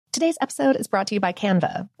Today's episode is brought to you by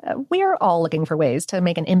Canva. We're all looking for ways to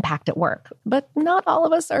make an impact at work, but not all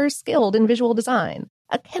of us are skilled in visual design.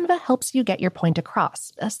 Canva helps you get your point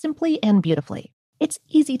across, simply and beautifully. It's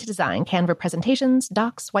easy to design Canva presentations,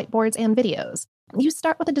 docs, whiteboards, and videos. You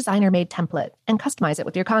start with a designer-made template and customize it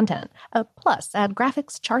with your content. Plus, add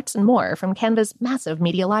graphics, charts, and more from Canva's massive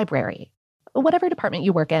media library. Whatever department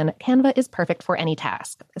you work in, Canva is perfect for any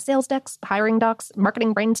task. Sales decks, hiring docs,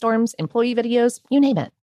 marketing brainstorms, employee videos, you name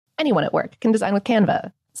it. Anyone at work can design with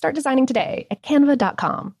Canva. Start designing today at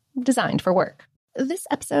canva.com. Designed for work. This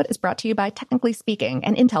episode is brought to you by Technically Speaking,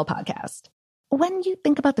 an Intel podcast. When you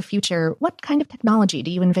think about the future, what kind of technology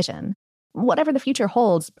do you envision? Whatever the future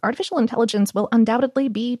holds, artificial intelligence will undoubtedly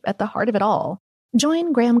be at the heart of it all.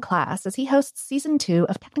 Join Graham Class as he hosts Season 2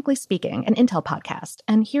 of Technically Speaking, an Intel podcast,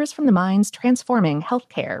 and hears from the minds transforming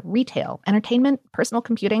healthcare, retail, entertainment, personal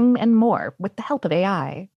computing, and more with the help of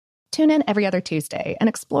AI. Tune in every other Tuesday and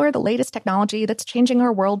explore the latest technology that's changing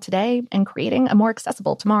our world today and creating a more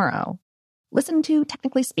accessible tomorrow. Listen to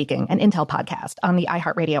Technically Speaking, an Intel podcast on the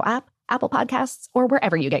iHeartRadio app, Apple Podcasts, or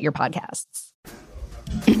wherever you get your podcasts.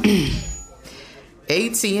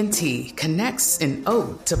 AT&T connects an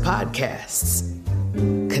ode to podcasts.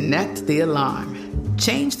 Connect the alarm.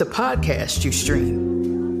 Change the podcast you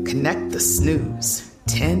stream. Connect the snooze.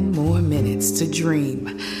 10 more minutes to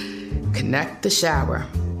dream. Connect the shower.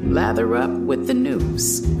 Lather up with the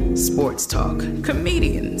news. Sports talk,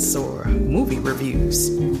 comedians, or movie reviews.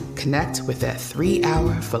 Connect with that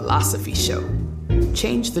 3-hour philosophy show.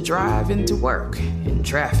 Change the drive into work in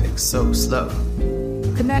traffic so slow.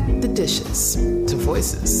 Connect the dishes to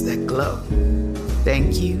voices that glow.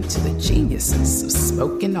 Thank you to the geniuses of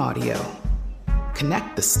spoken audio.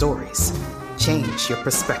 Connect the stories. Change your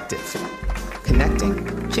perspective.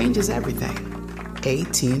 Connecting changes everything.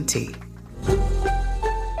 AT&T.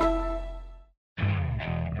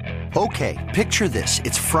 Okay, picture this.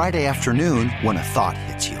 It's Friday afternoon when a thought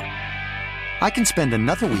hits you. I can spend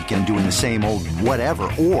another weekend doing the same old whatever,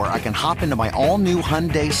 or I can hop into my all-new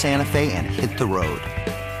Hyundai Santa Fe and hit the road.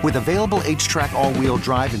 With available H-Track all-wheel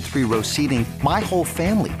drive and 3-row seating, my whole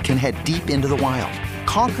family can head deep into the wild.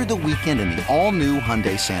 Conquer the weekend in the all-new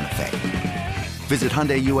Hyundai Santa Fe. Visit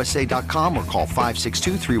HyundaiUSA.com or call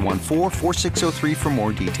 562-314-4603 for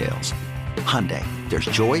more details. Hyundai, there's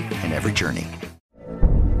joy in every journey.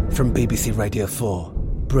 From BBC Radio 4,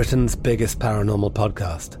 Britain's biggest paranormal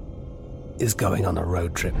podcast is going on a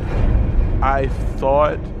road trip. I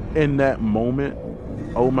thought in that moment,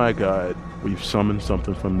 oh my God, we've summoned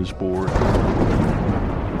something from this board.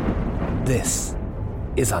 This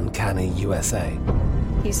is Uncanny USA.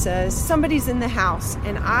 He says, somebody's in the house,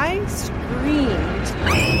 and I screamed.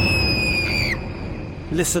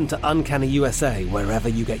 Listen to Uncanny USA wherever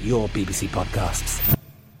you get your BBC podcasts,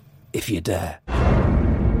 if you dare.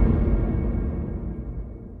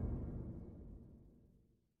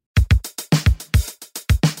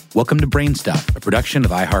 Welcome to Brainstuff, a production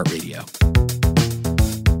of iHeartRadio.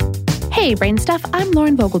 Hey, Brainstuff, I'm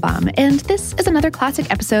Lauren Vogelbaum, and this is another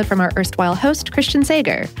classic episode from our erstwhile host, Christian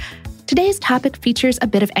Sager. Today's topic features a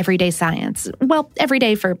bit of everyday science. Well,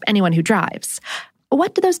 everyday for anyone who drives.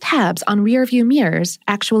 What do those tabs on rearview mirrors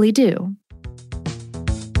actually do?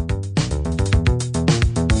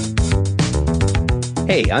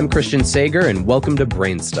 Hey, I'm Christian Sager, and welcome to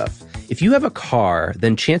Brainstuff. If you have a car,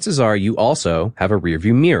 then chances are you also have a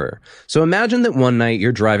rearview mirror. So imagine that one night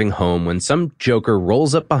you're driving home when some joker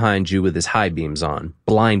rolls up behind you with his high beams on,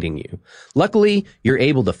 blinding you. Luckily, you're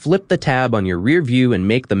able to flip the tab on your rear view and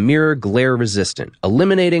make the mirror glare resistant,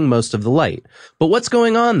 eliminating most of the light. But what's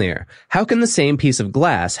going on there? How can the same piece of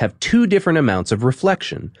glass have two different amounts of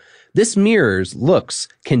reflection? This mirror's looks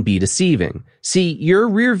can be deceiving. See, your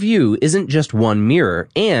rear view isn't just one mirror,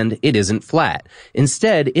 and it isn't flat.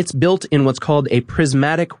 Instead, it's built in what's called a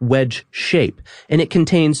prismatic wedge shape, and it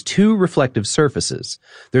contains two reflective surfaces.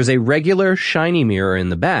 There's a regular, shiny mirror in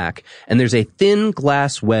the back, and there's a thin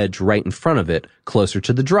glass wedge right in front of it, closer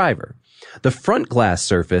to the driver. The front glass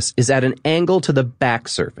surface is at an angle to the back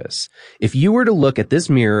surface. If you were to look at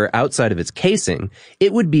this mirror outside of its casing,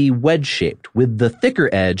 it would be wedge-shaped with the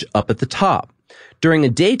thicker edge up at the top. During a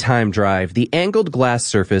daytime drive, the angled glass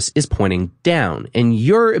surface is pointing down, and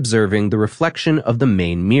you're observing the reflection of the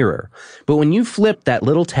main mirror. But when you flip that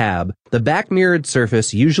little tab, the back mirrored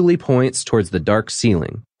surface usually points towards the dark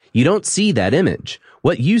ceiling. You don't see that image.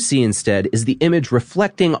 What you see instead is the image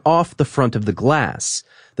reflecting off the front of the glass.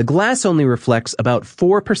 The glass only reflects about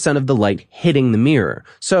 4% of the light hitting the mirror,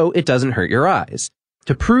 so it doesn't hurt your eyes.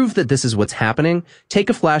 To prove that this is what's happening, take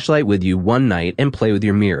a flashlight with you one night and play with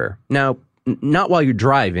your mirror. Now, not while you're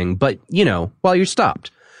driving, but, while you're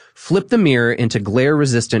stopped. Flip the mirror into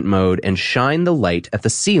glare-resistant mode and shine the light at the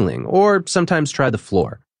ceiling, or sometimes try the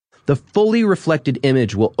floor. The fully reflected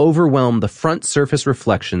image will overwhelm the front surface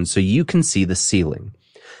reflection so you can see the ceiling.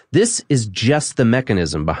 This is just the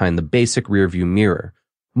mechanism behind the basic rearview mirror.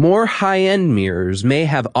 More high-end mirrors may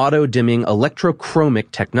have auto-dimming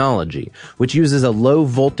electrochromic technology, which uses a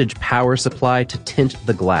low-voltage power supply to tint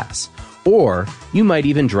the glass. Or you might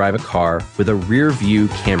even drive a car with a rear-view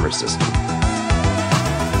camera system.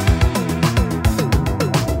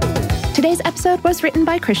 Today's episode was written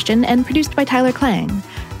by Christian and produced by Tyler Klang.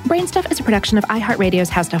 Brainstuff is a production of iHeartRadio's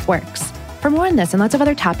How Stuff Works. For more on this and lots of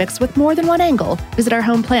other topics with more than one angle, visit our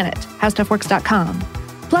home planet, howstuffworks.com.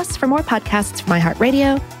 Plus, for more podcasts from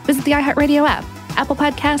iHeartRadio, visit the iHeartRadio app, Apple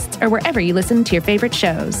Podcasts, or wherever you listen to your favorite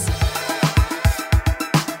shows.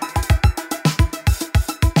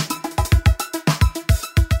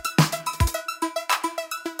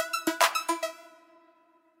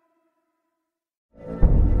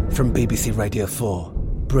 From BBC Radio 4,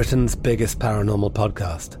 Britain's biggest paranormal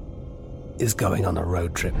podcast is going on a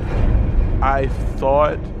road trip. I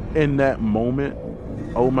thought in that moment,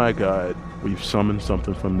 oh my God, we've summoned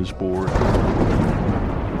something from this board.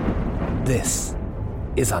 This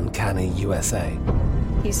is Uncanny USA.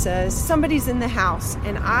 He says, somebody's in the house,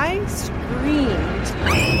 and I screamed.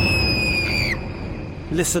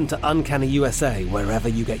 Listen to Uncanny USA wherever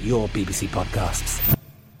you get your BBC podcasts,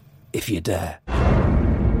 if you dare.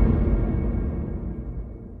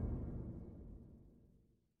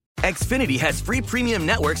 Xfinity has free premium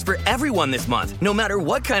networks for everyone this month, no matter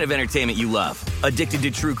what kind of entertainment you love. Addicted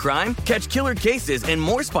to true crime? Catch killer cases and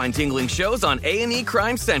more spine-tingling shows on A&E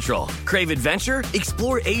Crime Central. Crave adventure?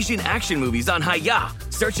 Explore Asian action movies on Hi-YAH.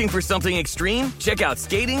 Searching for something extreme? Check out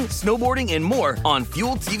skating, snowboarding, and more on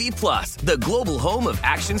Fuel TV Plus, the global home of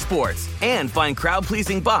action sports. And find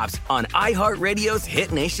crowd-pleasing bops on iHeartRadio's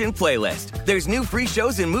Hit Nation playlist. There's new free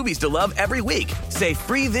shows and movies to love every week. Say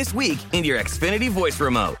free this week in your Xfinity voice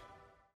remote.